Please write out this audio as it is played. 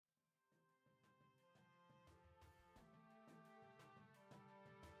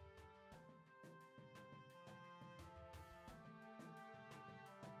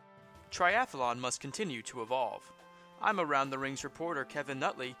triathlon must continue to evolve. I'm Around the Rings reporter Kevin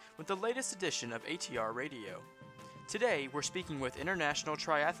Nutley with the latest edition of ATR Radio. Today, we're speaking with International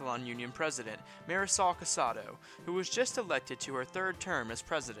Triathlon Union President Marisol Casado, who was just elected to her third term as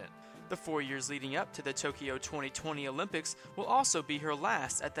president. The 4 years leading up to the Tokyo 2020 Olympics will also be her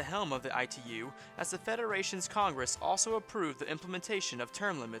last at the helm of the ITU, as the Federation's Congress also approved the implementation of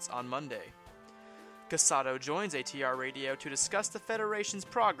term limits on Monday. Casado joins ATR Radio to discuss the Federation's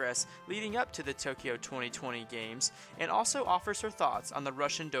progress leading up to the Tokyo 2020 Games and also offers her thoughts on the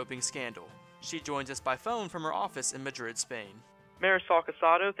Russian doping scandal. She joins us by phone from her office in Madrid, Spain. Marisol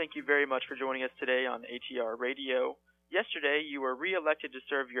Casado, thank you very much for joining us today on ATR Radio. Yesterday, you were re-elected to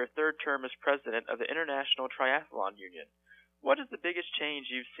serve your third term as president of the International Triathlon Union. What is the biggest change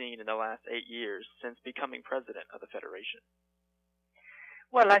you've seen in the last 8 years since becoming president of the Federation?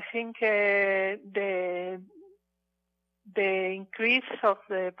 Well, I think the increase of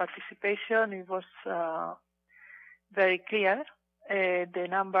the participation, it was very clear. The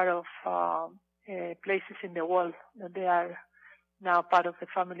number of places in the world that they are now part of the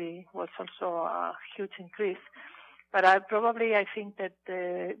family was also a huge increase. But I think that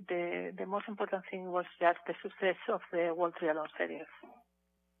the most important thing was just the success of the World Triathlon Series.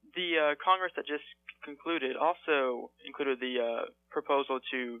 The Congress that just concluded also included the proposal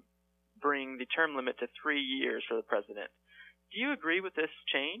to bring the term limit to 3 years for the president. Do you agree with this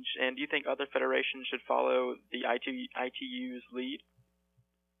change, and do you think other federations should follow the ITU's lead?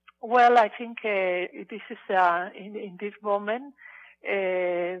 Well, I think this is in this moment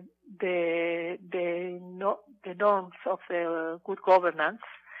the norms of the good governance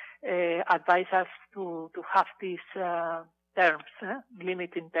advise us to have these terms,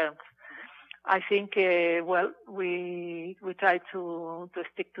 limiting terms. I think, we try to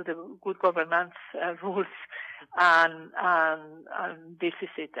stick to the good governance rules, and this is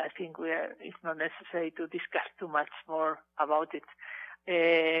it. I think it's not necessary to discuss too much more about it.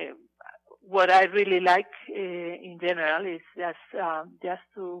 What I really like in general is just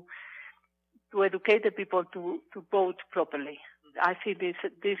to educate the people to vote properly. I think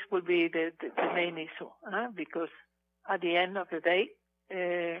this will be the main issue, because at the end of the day,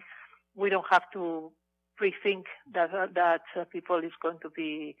 we don't have to pre-think that people is going to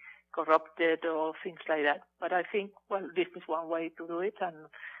be corrupted or things like that. But I think, this is one way to do it,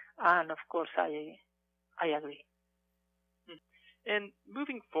 and of course I agree. And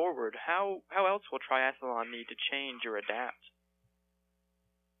moving forward, how else will triathlon need to change or adapt?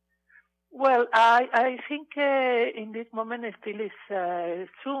 Well, I think in this moment it still is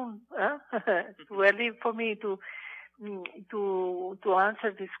soon, too early for me to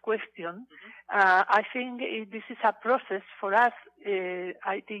answer this question. I think this is a process for us.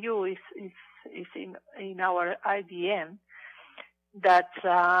 ITU is in our IDM that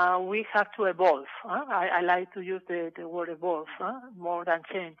we have to evolve. I like to use the word evolve more than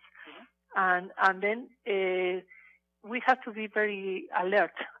change, and then we have to be very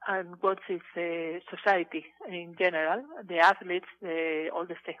alert on what is society in general, the athletes, all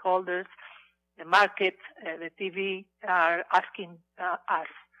the stakeholders, the market, the TV are asking us,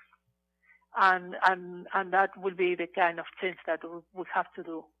 and that will be the kind of change that we have to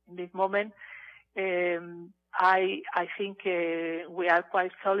do in this moment. I think we are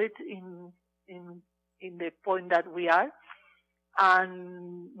quite solid in the point that we are,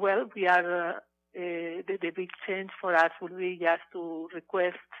 and we are. The big change for us would be just to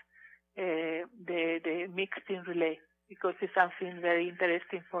request the mixed team relay, because it's something very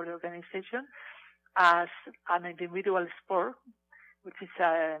interesting for the organization as an individual sport, which is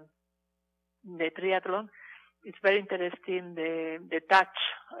the triathlon. It's very interesting the touch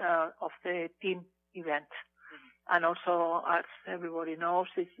of the team event. And also, as everybody knows,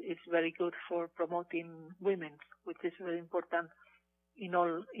 it's very good for promoting women, which is very important in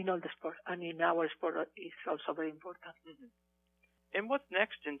all the sport, and in our sport is also very important. And what's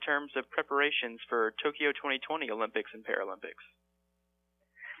next in terms of preparations for Tokyo 2020 Olympics and Paralympics?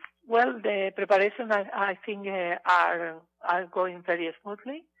 Well, the preparations I think are going very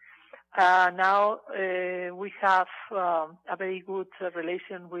smoothly. Now we have a very good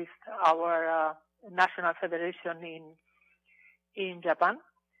relation with our national federation in Japan.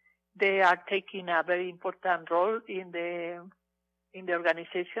 They are taking a very important role in the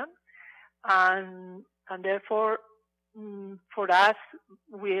organization, and therefore for us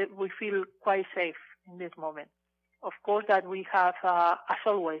we feel quite safe in this moment. Of course, that we have as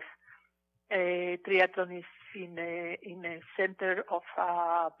always, triathlon is in a center of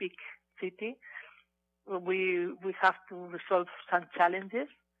a big city. We have to resolve some challenges,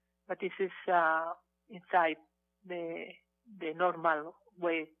 but this is inside the normal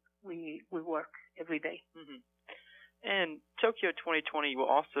way we work every day. Mm-hmm. And Tokyo 2020 will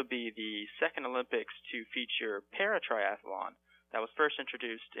also be the second Olympics to feature para-triathlon that was first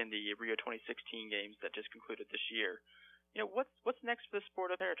introduced in the Rio 2016 games that just concluded this year. What's next for the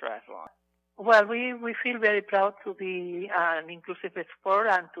sport of para-triathlon? Well, we feel very proud to be an inclusive sport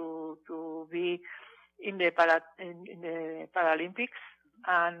and to be in the Paralympics,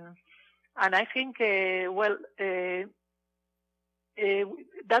 and I think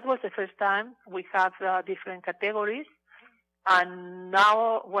that was the first time we have different categories, and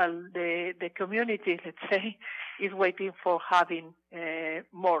now the community, let's say, is waiting for having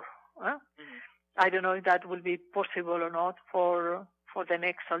more. Mm-hmm. I don't know if that will be possible or not for the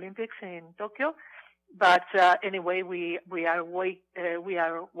next Olympics in Tokyo, but anyway, we are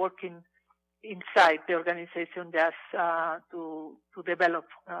working inside the organization just to develop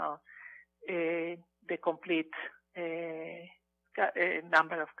the complete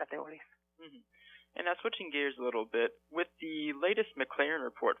number of categories. Mm-hmm. And now switching gears a little bit, with the latest McLaren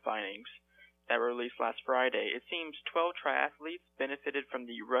report findings that were released last Friday, it seems 12 triathletes benefited from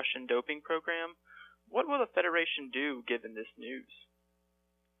the Russian doping program. What will the federation do given this news?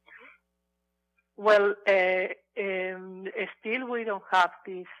 Well, still we don't have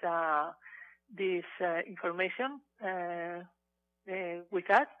this information with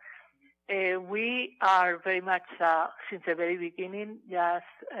us. We are very much, since the very beginning, just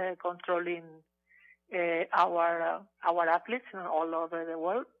controlling our athletes all over the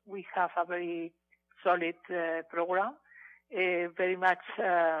world. We have a very solid program, very much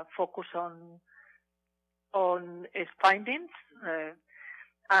focused on its findings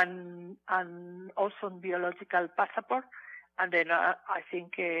and also on biological passport. And then I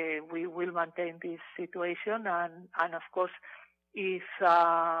think we will maintain this situation. And of course, if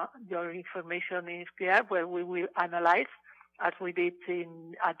your information is clear, well, we will analyze, as we did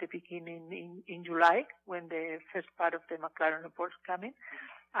at the beginning in July, when the first part of the McLaren report came in.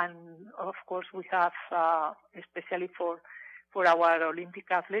 And of course, we have, especially for our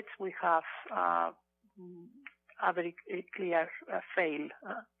Olympic athletes, we have a very clear file,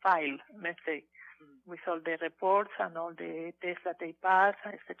 let's say, with all the reports and all the tests that they pass,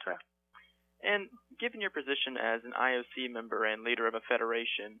 etc. And given your position as an IOC member and leader of a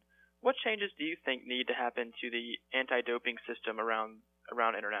federation, what changes do you think need to happen to the anti-doping system around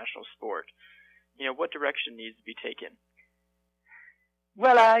international sport? What direction needs to be taken?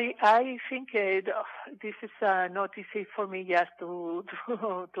 Well, I think this is not easy for me just to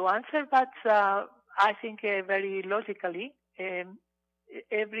answer, but I think very logically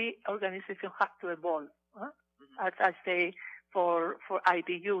every organization has to evolve, as I say, for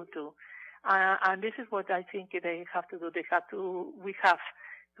ITU too. And this is what I think they have to do. We have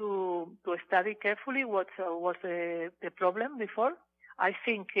to study carefully what was the problem before. I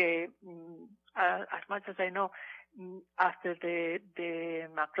think, as much as I know, after the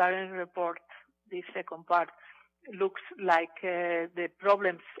McLaren report, the second part, looks like the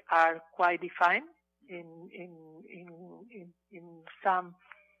problems are quite defined in some,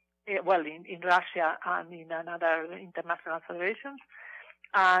 in Russia and in another international federations.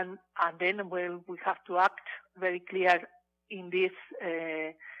 And then we have to act very clear in this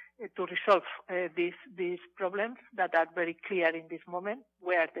to resolve these problems that are very clear in this moment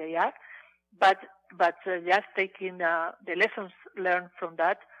where they are. But just taking the lessons learned from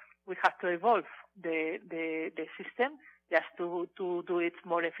that, we have to evolve the system just to do it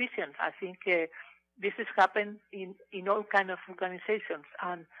more efficient. I think this has happened in all kind of organizations,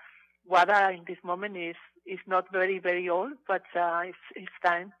 and WADA in this moment is not very, very old, but it's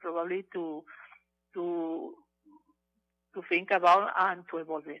time probably to think about and to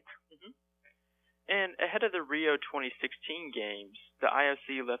evolve it. Mm-hmm. And ahead of the Rio 2016 games, the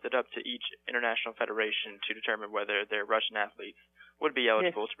IOC left it up to each international federation to determine whether their Russian athletes would be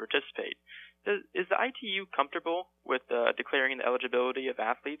eligible to participate. Is the ITU comfortable with declaring the eligibility of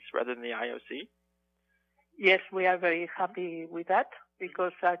athletes rather than the IOC? Yes, we are very happy with that,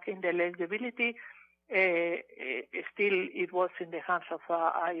 because I think the eligibility still it was in the hands of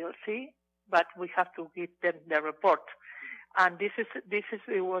IOC, but we have to give them the report. And this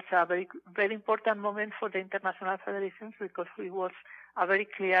it was a very, very important moment for the international federations, because it was a very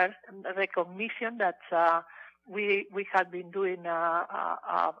clear recognition that we had been doing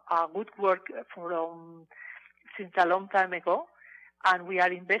a good work since a long time ago, and we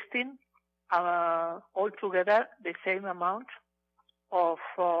are investing altogether the same amount of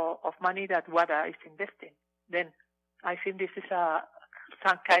money that WADA is investing. Then I think this is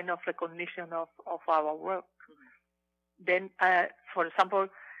some kind of recognition of our work. Then, for example,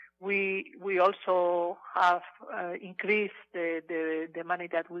 we also have increased the money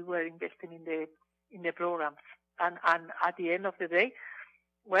that we were investing in the programs, and at the end of the day,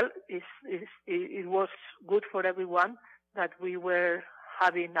 well, it was good for everyone that we were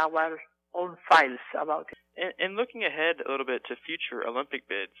having our own files about it. And looking ahead a little bit to future Olympic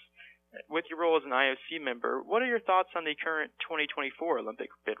bids, with your role as an IOC member, what are your thoughts on the current 2024 Olympic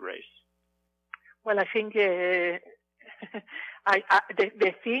bid race? Well, I think the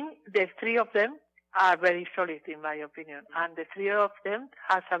three of them are very solid, in my opinion, and the three of them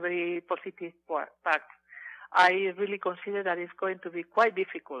has a very positive part. I really consider that it's going to be quite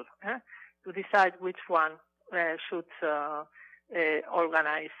difficult to decide which one should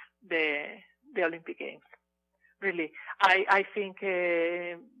organize the Olympic Games. Really, I think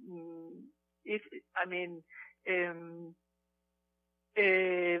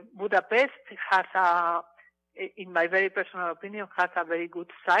Budapest has in my very personal opinion, has a very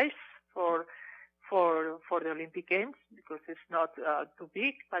good size for the Olympic Games, because it's not too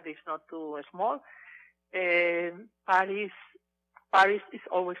big, but it's not too small. Paris is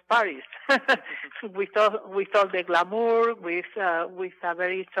always Paris, with all the glamour, with a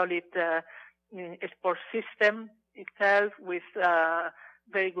very solid sports system itself, with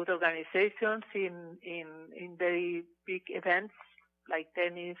very good organizations in very big events like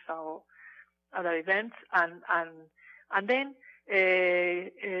tennis or other events, and then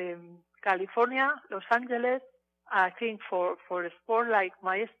California, Los Angeles. I think for a sport like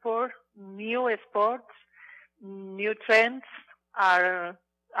my sport, new sports, new trends are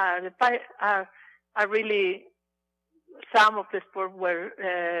really, some of the sports were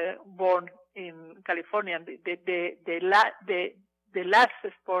born in California. The last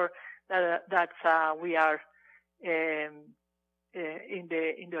sport that we are in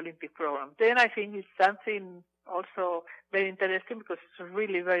the Olympic program. Then I think it's something also very interesting, because it's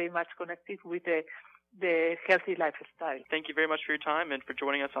really very much connected with the healthy lifestyle. Thank you very much for your time and for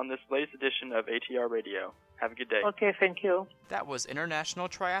joining us on this latest edition of ATR Radio. Have a good day. Okay, thank you. That was International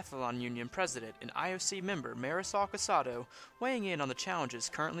Triathlon Union President and IOC member Marisol Casado weighing in on the challenges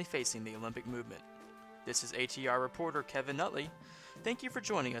currently facing the Olympic movement. This is ATR reporter Kevin Nutley. Thank you for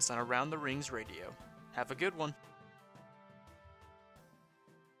joining us on Around the Rings Radio. Have a good one.